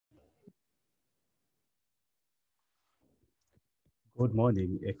Good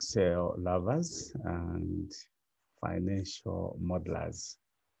morning, Excel lovers and financial modelers.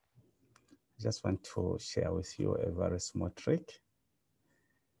 I just want to share with you a very small trick.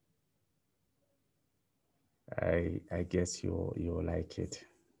 I guess you like it.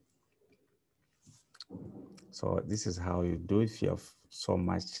 So this is how you do if you have so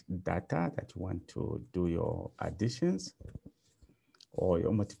much data that you want to do your additions or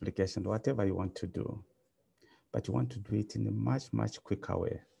your multiplication, whatever you want to do. But you want to do it in a much quicker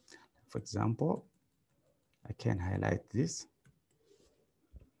way. For example, I can highlight this.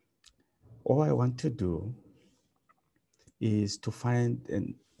 All I want to do is to find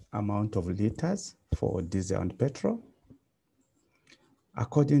an amount of liters for diesel and petrol.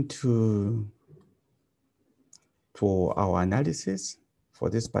 According to our analysis for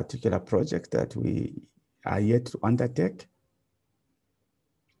this particular project that we are yet to undertake,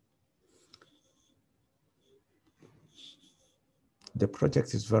 the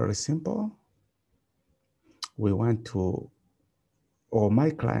project is very simple. We want to, or my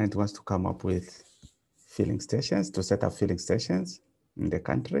client wants to come up with filling stations, to set up filling stations in the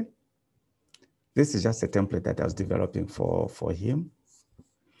country. This is just a template that I was developing for him.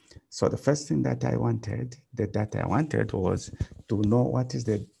 So the first thing that I wanted, the data I wanted was to know what is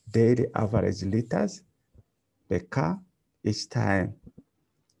the daily average liters per car each time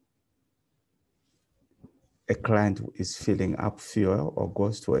a client is filling up fuel or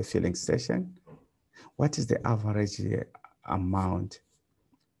goes to a filling station. What is the average amount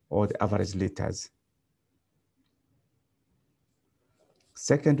or the average liters?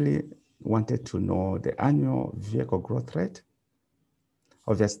 Secondly, wanted to know the annual vehicle growth rate.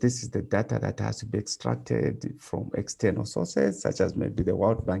 Obviously, this is the data that has to be extracted from external sources, such as maybe the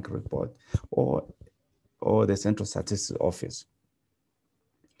World Bank report or the Central Statistics Office.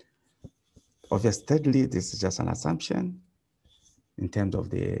 Obviously, thirdly, this is just an assumption in terms of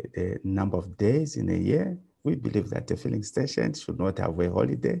the number of days in a year. We believe that the filling station should not have a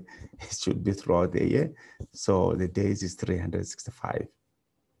holiday. It should be throughout the year. So the days is 365.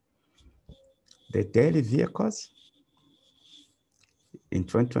 The daily vehicles in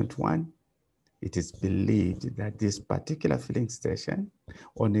 2021, it is believed that this particular filling station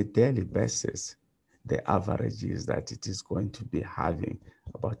on a daily basis, the average is that it is going to be having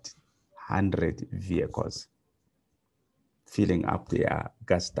about 100 vehicles filling up their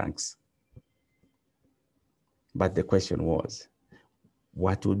gas tanks. But the question was,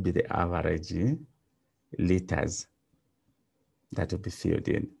 what would be the average liters that would be filled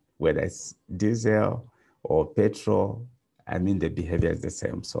in, whether it's diesel or petrol? I mean, the behavior is the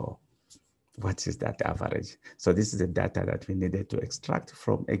same. So what is that average? So this is the data that we needed to extract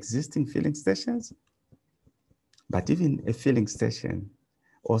from existing filling stations. But even a filling station,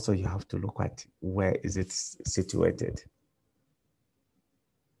 also you have to look at where is it situated.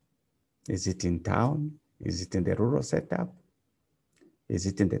 Is it in town? Is it in the rural setup? Is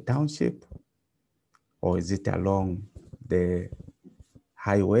it in the township? Or is it along the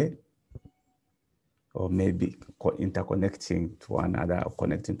highway? Or maybe interconnecting to another, or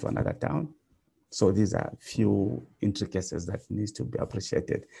connecting to another town? So these are few intricacies that needs to be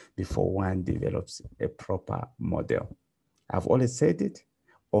appreciated before one develops a proper model. I've always said it,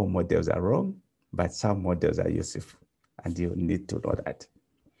 all models are wrong, but some models are useful, and you need to know that.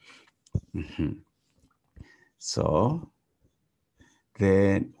 So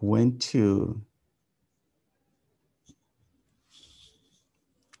then went to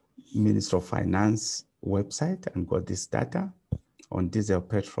Ministry of Finance website and got this data on diesel,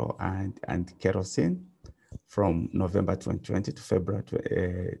 petrol, and kerosene from November 2020 to February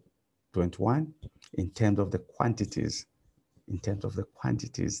 2021 in terms of the quantities,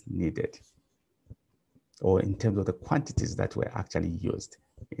 needed, or in terms of the quantities that were actually used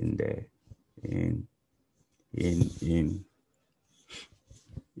in the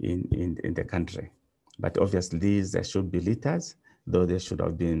country. But obviously, there should be liters, though there should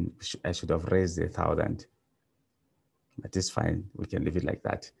have been, I should have raised 1,000. But it's fine, we can leave it like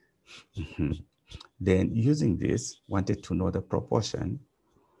that. Then using this, wanted to know the proportion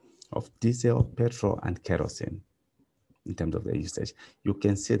of diesel, petrol, and kerosene in terms of the usage. You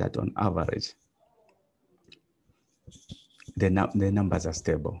can see that on average, the numbers are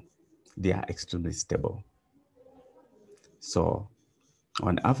stable. They are extremely stable. So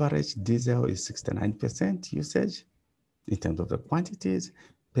on average, diesel is 69% usage in terms of the quantities,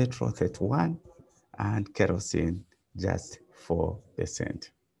 petrol 31, and kerosene just 4%.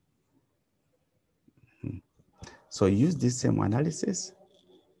 So use this same analysis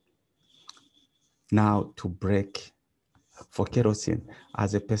now to break for kerosene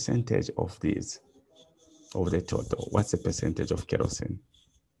as a percentage of these. of the total. What's the percentage of kerosene?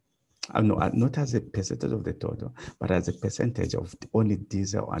 No, not as a percentage of the total, but as a percentage of only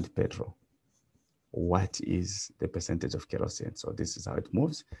diesel and petrol. What is the percentage of kerosene? So this is how it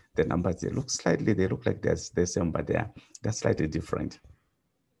moves. The numbers, they look like they're the same, but they're slightly different.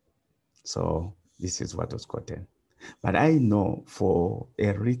 So this is what was quoted. But I know for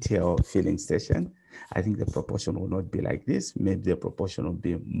a retail filling station, I think the proportion will not be like this. Maybe the proportion will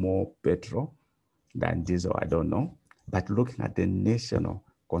be more petrol than diesel, I don't know. But looking at the national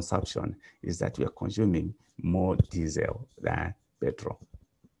consumption is that we are consuming more diesel than petrol.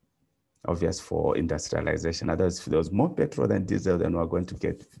 Obvious for industrialization. Otherwise, if there was more petrol than diesel, then we're going to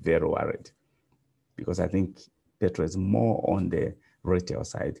get very worried. Because I think petrol is more on the retail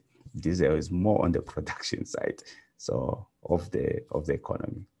side, diesel is more on the production side, so of the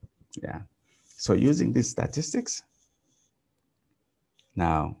economy. Yeah. So using these statistics,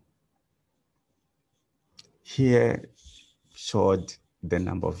 now here showed the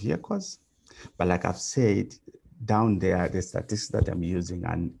number of vehicles, but like I've said, down there, the statistics that I'm using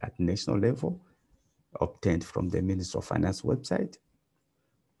at national level, obtained from the Ministry of Finance website.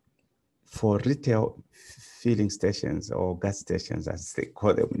 For retail filling stations or gas stations, as they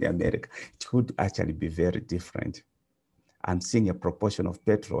call them in America, it could actually be very different. I'm seeing a proportion of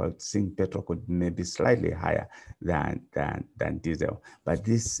petrol. I'm seeing petrol could maybe slightly higher than diesel. But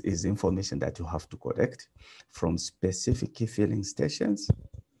this is information that you have to collect from specific key filling stations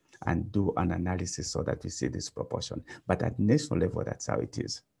and do an analysis so that we see this proportion. But at national level, that's how it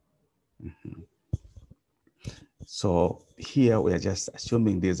is. Mm-hmm. So here we are just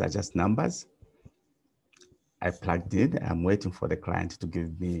assuming these are just numbers. I plugged in, I'm waiting for the client to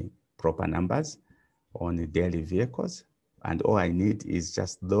give me proper numbers on the daily vehicles. And all I need is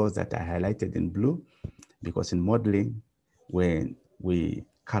just those that are highlighted in blue, because in modeling, when we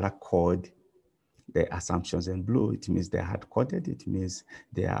color code the assumptions in blue, it means they're hard coded. It means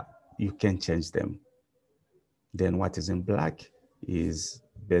you can change them. Then what is in black is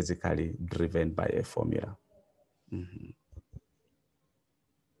basically driven by a formula. Mm-hmm.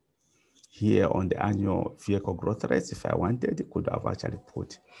 Here on the annual vehicle growth rates, if I wanted, it could have actually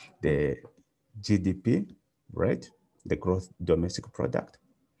put the GDP, right? The gross domestic product.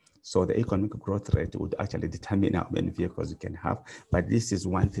 So the economic growth rate would actually determine how many vehicles you can have. But this is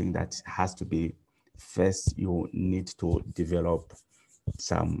one thing that has to be, first, you need to develop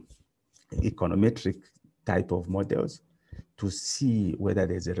some econometric type of models to see whether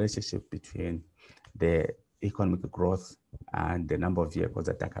there's a relationship between the economic growth and the number of vehicles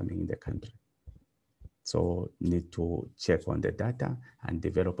that are coming in the country. So need to check on the data and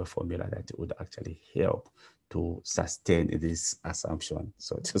develop a formula that would actually help to sustain this assumption,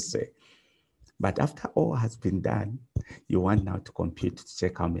 so to say. But after all has been done, you want now to compute to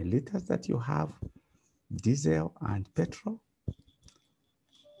check how many liters that you have, diesel and petrol.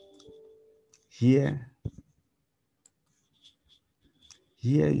 Here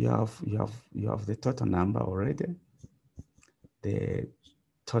you have the total number already. The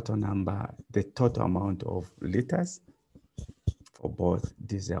total number, the total amount of liters for both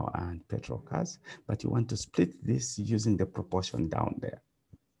diesel and petrol cars, but you want to split this using the proportion down there.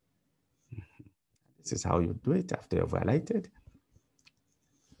 This is how you do it after you've highlighted.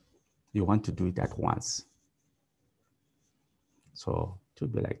 You want to do it at once. So it will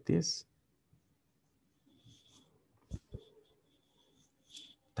be like this,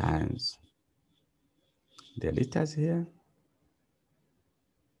 times the liters here,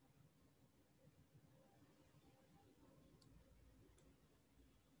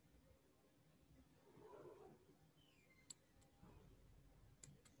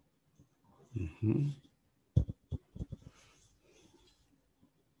 mm-hmm.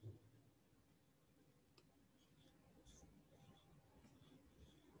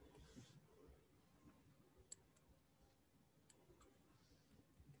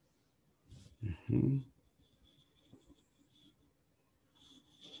 Mm-hmm.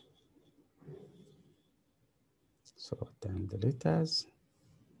 So times the liters.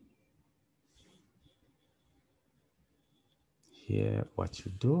 Here, what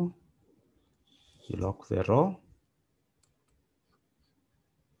you do, you lock the row,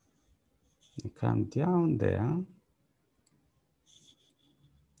 you come down there,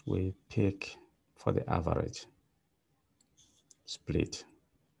 we pick for the average split,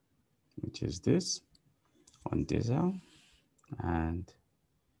 which is this on diesel, and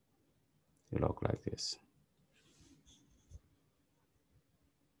you look like this.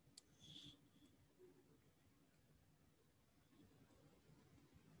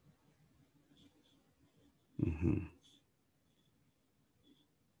 Mm-hmm.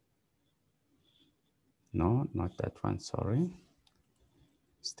 No, not that one, sorry.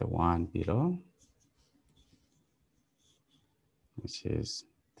 It's the one below, which is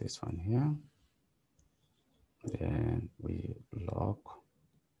this one here. Then we lock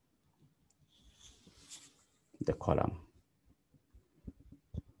the column.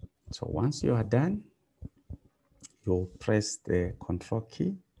 So once you are done, you press the control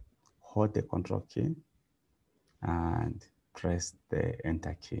key, hold the control key, and press the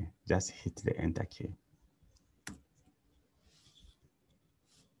enter key. Just hit the enter key.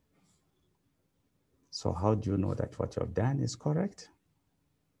 So how do you know that what you've done is correct?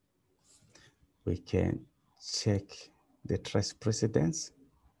 We can check the trace precedence,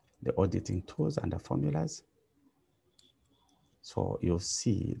 the auditing tools and the formulas. So you'll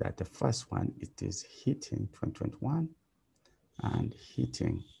see that the first one, it is hitting 2021 and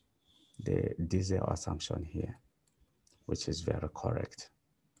hitting the diesel assumption here, which is very correct.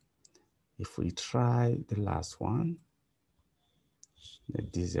 If we try the last one, the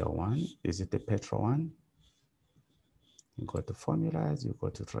diesel one, is it the petrol one? You go to formulas, you go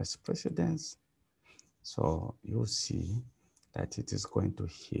to trace precedence. So you'll see that it is going to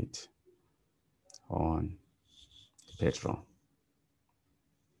hit on petrol.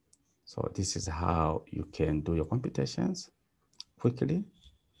 So this is how you can do your computations quickly.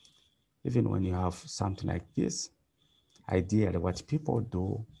 Even when you have something like this, ideally what people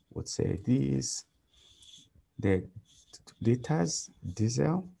do would say this, the liters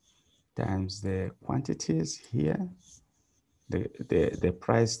diesel times the quantities here, the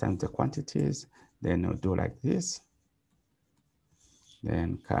price times the quantities, then you'll do like this,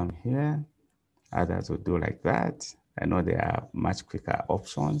 then come here. Others will do like that. I know there are much quicker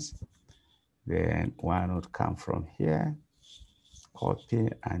options. Then one would come from here, copy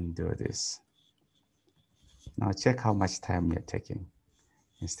and do this. Now check how much time you're taking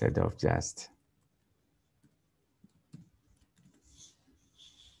instead of just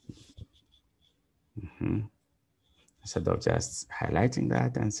instead of just highlighting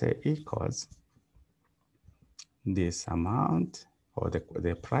that and say equals this amount or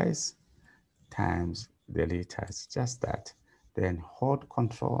the price times the liters, just that. Then hold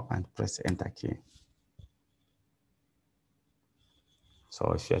control and press enter key.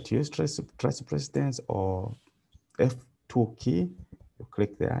 So if you have to use trace precedence or F2 key, you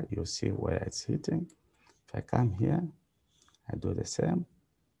click there, you'll see where it's hitting. If I come here, I do the same.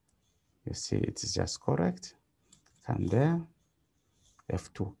 You see it is just correct. Come there,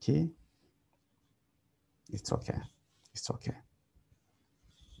 F2 key. It's okay. It's okay.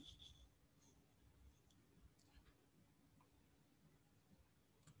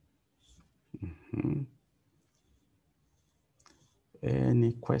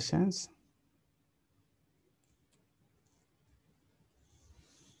 Any questions?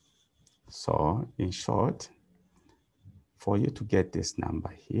 So in short, for you to get this number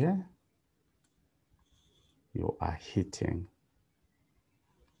here, you are hitting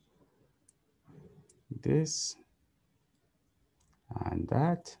this and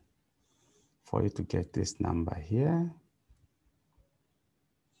that. For you to get this number here,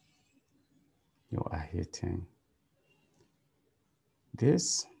 you are hitting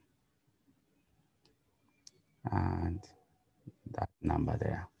this and that number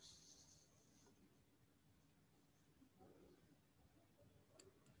there.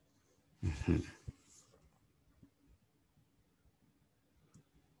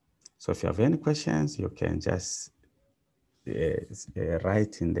 So if you have any questions, you can just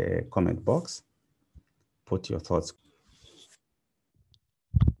write in the comment box, put your thoughts.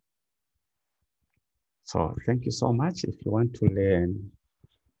 So thank you so much. If you want to learn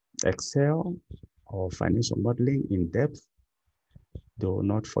Excel or financial modeling in depth, do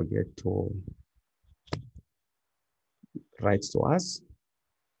not forget to write to us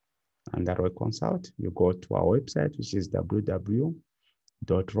under Roy Consult. You go to our website, which is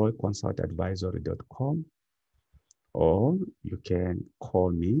www.royconsultadvisory.com, or you can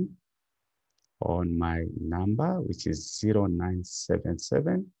call me on my number, which is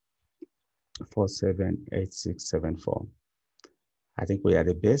 0977 478674. I think we are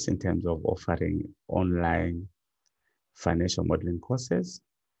the best in terms of offering online financial modeling courses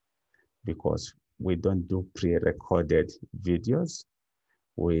because we don't do pre-recorded videos.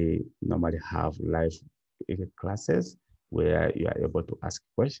 We normally have live classes where you are able to ask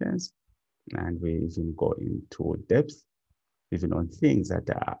questions, and we even go into depth, even on things that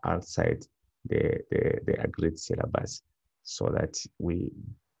are outside the agreed syllabus, so that we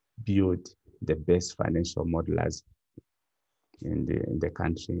build the best financial modelers in the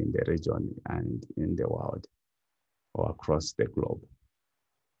country, in the region, and in the world or across the globe.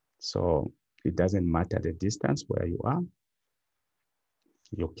 So It doesn't matter the distance where you are.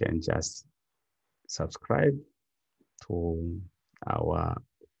 You can just subscribe to our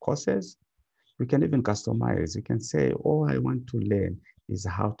courses. You can even customize. You can say, all I want to learn is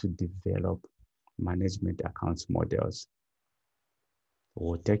how to develop management accounts models.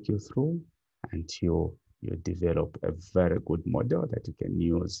 We'll take you through until you develop a very good model that you can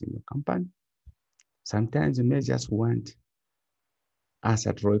use in your company. Sometimes you may just want us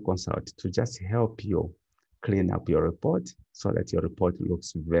at Roy Consult to just help you clean up your report so that your report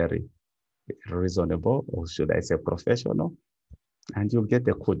looks very reasonable, or should I say professional, and you'll get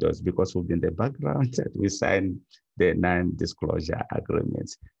the kudos because we'll be in the background and we sign the non-disclosure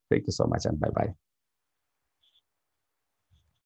agreements. Thank you so much and bye-bye.